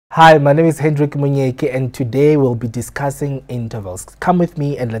Hi, my name is Hendrick and today we'll be discussing intervals. Come with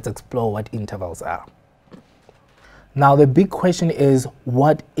me and let's explore what intervals are. Now the big question is,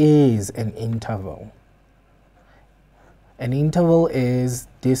 what is an interval? An interval is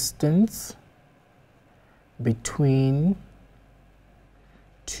distance between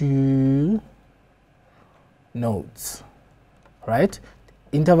two nodes, right?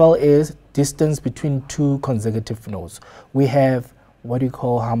 Interval is distance between two consecutive nodes. We have what you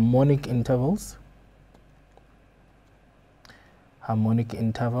call harmonic intervals, and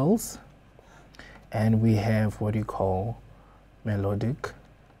we have what you call melodic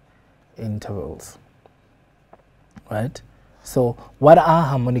intervals, right? So what are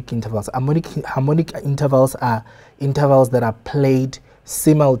harmonic intervals? Harmonic intervals are intervals that are played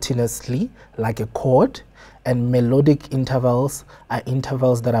simultaneously like a chord, and melodic intervals are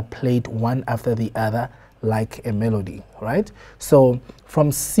intervals that are played one after the other like a melody, right? So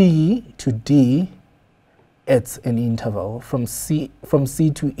from C to D, it's an interval. From C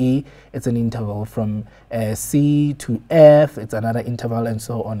to E, it's an interval. From C to F, it's another interval, and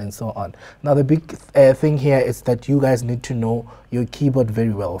so on and so on. Now the big thing here is that you guys need to know your keyboard very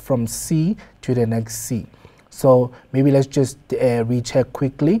well, from C to the next C. So maybe let's just recheck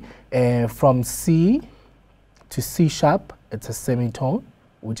quickly. From C to C sharp, it's a semitone,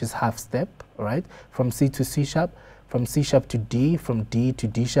 which is half step, right? From C to C sharp, from C sharp to D, from D to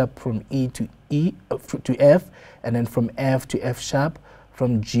D sharp, from E to F, and then from F to F sharp,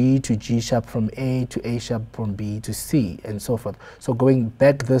 from G to G sharp, from A to A sharp, from B to C, and so forth. So going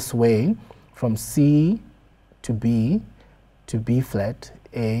back this way, from C to B flat,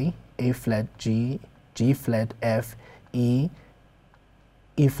 A flat, G flat, F, E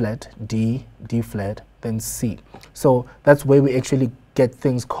flat, D flat, then C. So that's where we actually get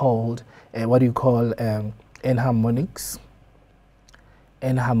things called what do you call enharmonics,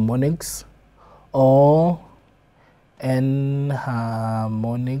 or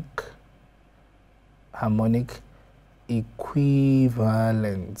harmonic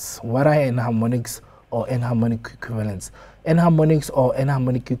equivalents. What are enharmonics or enharmonic equivalents? Enharmonics or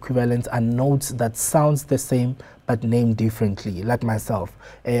enharmonic equivalents are notes that sounds the same but named differently. Like myself,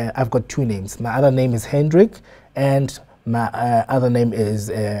 I've got two names. My other name is Hendrick, and my other name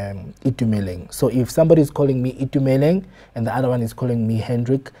is Itumeleng. So if somebody is calling me Itumeleng and the other one is calling me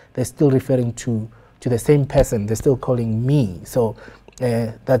Hendrick, they're still referring to the same person. They're still calling me. So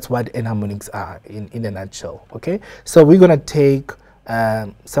that's what enharmonics are in a nutshell. Okay, so we're gonna take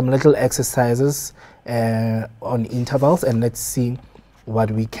some little exercises on intervals, and let's see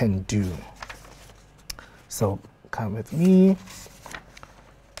what we can do. So come with me.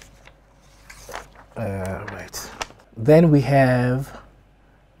 Right. Then we have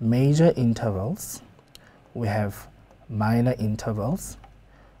major intervals, we have minor intervals,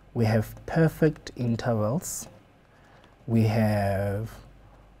 we have perfect intervals, we have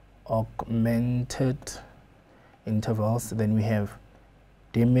augmented intervals, then we have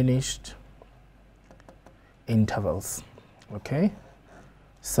diminished intervals. Okay,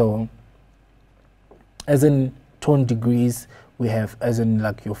 so as in tone degrees, we have as in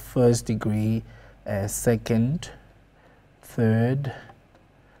like your first degree, second, third,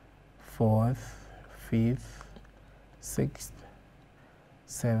 fourth, fifth, sixth,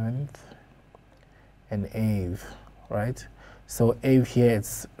 seventh, and eighth, right? So eighth here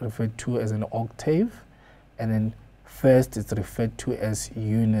it's referred to as an octave, and then first it's referred to as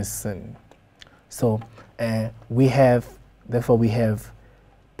unison. So therefore we have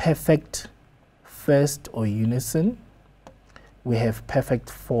perfect first or unison, we have perfect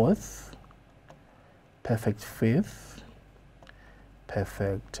fourth, perfect fifth,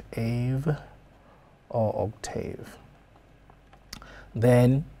 perfect eighth, or octave.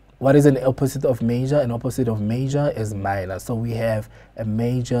 Then what is an opposite of major? An opposite of major is minor. So we have a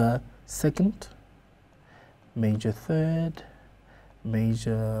major second, major third,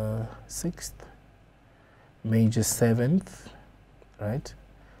 major sixth, major seventh, right?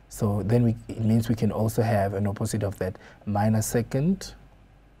 So then it means we can also have an opposite of that: minor second,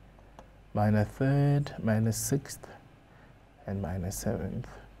 minor third, minor sixth, and minor seventh.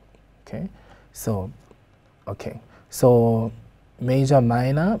 Okay, so major,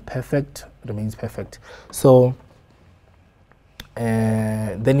 minor, perfect remains perfect. So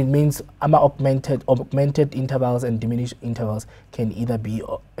then it means augmented intervals and diminished intervals can either be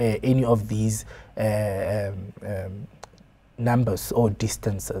any of these numbers or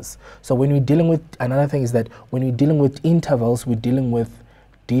distances. So when we're dealing with, another thing is that when we're dealing with intervals, we're dealing with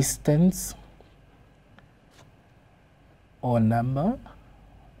distance or number.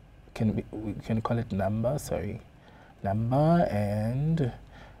 We can call it number, sorry, number, and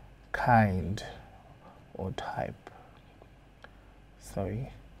kind or type.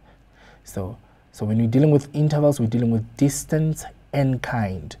 Sorry. So when you're dealing with intervals, we're dealing with distance and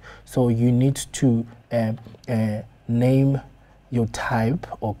kind. So you need to name your type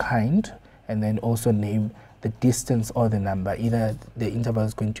or kind, and then also name the distance or the number. Either the interval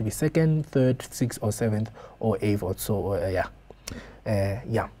is going to be second, third, sixth, or seventh, or eighth, or so. Or yeah.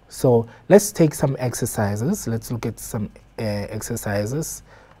 So let's take some exercises. Let's look at some exercises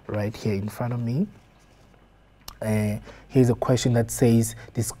right here in front of me. Here's a question that says,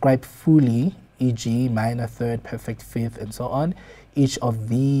 describe fully, e.g. minor, third, perfect, fifth, and so on, each of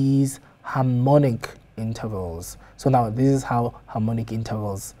these harmonic intervals. So now this is how harmonic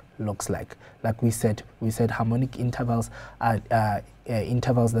intervals looks like. Like we said harmonic intervals are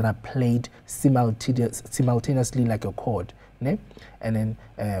intervals that are played simultaneously like a chord. Ne? And then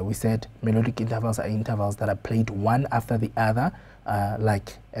we said melodic intervals are intervals that are played one after the other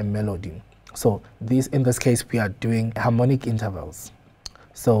like a melody. So in this case, we are doing harmonic intervals.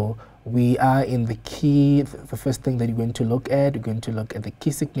 So we are in the key. The first thing that you're going to look at, you're going to look at the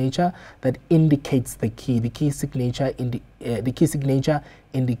key signature that indicates the key. The key signature indicates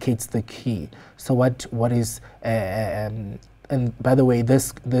the key. So what is and by the way,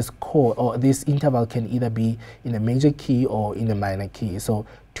 this chord or this interval can either be in a major key or in a minor key. So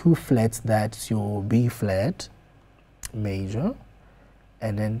 2 flats, that's your B flat major,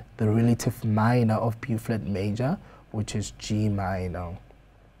 and then the relative minor of B flat major, which is G minor.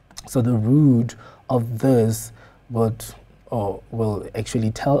 So the root of this will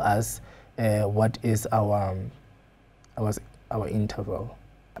actually tell us what is our interval.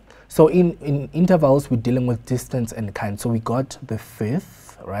 So in intervals, we're dealing with distance and kind. So we got the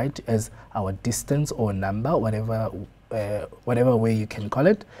fifth, right, as our distance or number, whatever way you can call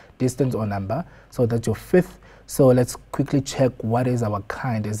it, distance or number. So that's your fifth. So let's quickly check what is our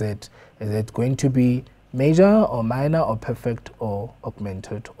kind. Is it going to be major or minor or perfect or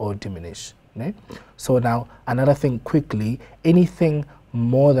augmented or diminished? Right? So now another thing quickly, anything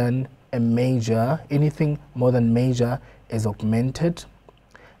more than major is augmented,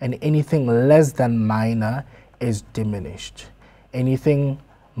 and anything less than minor is diminished. Anything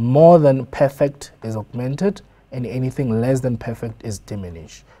more than perfect is augmented, and anything less than perfect is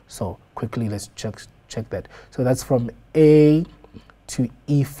diminished. So quickly let's check that. So that's from A to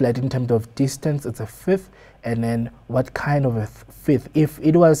E flat. In terms of distance, it's a fifth. And then what kind of a fifth? If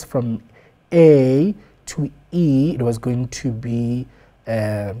it was from A to E, it was going to be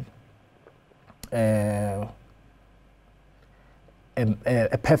a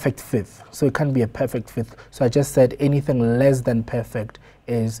perfect fifth. So it can't be a perfect fifth. So I just said anything less than perfect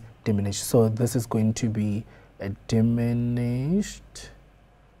is diminished. So this is going to be a diminished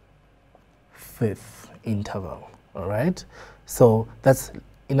fifth interval. All right. So that's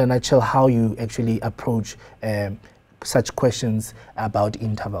in a nutshell how you actually approach such questions about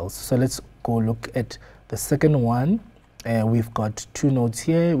intervals. So let's go look at the second one. We've got 2 notes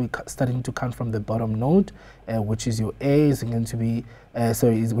here. We're starting to count from the bottom note, which is your A, is going to be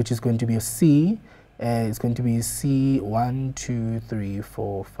which is going to be your C. It's going to be C 1, 2, 3,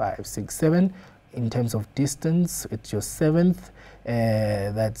 4, 5, 6, 7. In terms of distance, it's your seventh.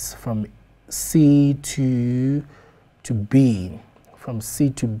 That's from C to B. From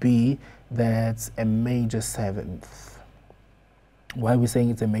C to B, that's a major seventh. Why are we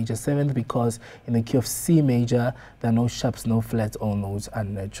saying it's a major seventh? Because in the key of C major, there are no sharps, no flats, all notes are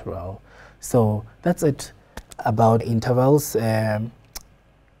natural. So that's it about intervals. Yeah.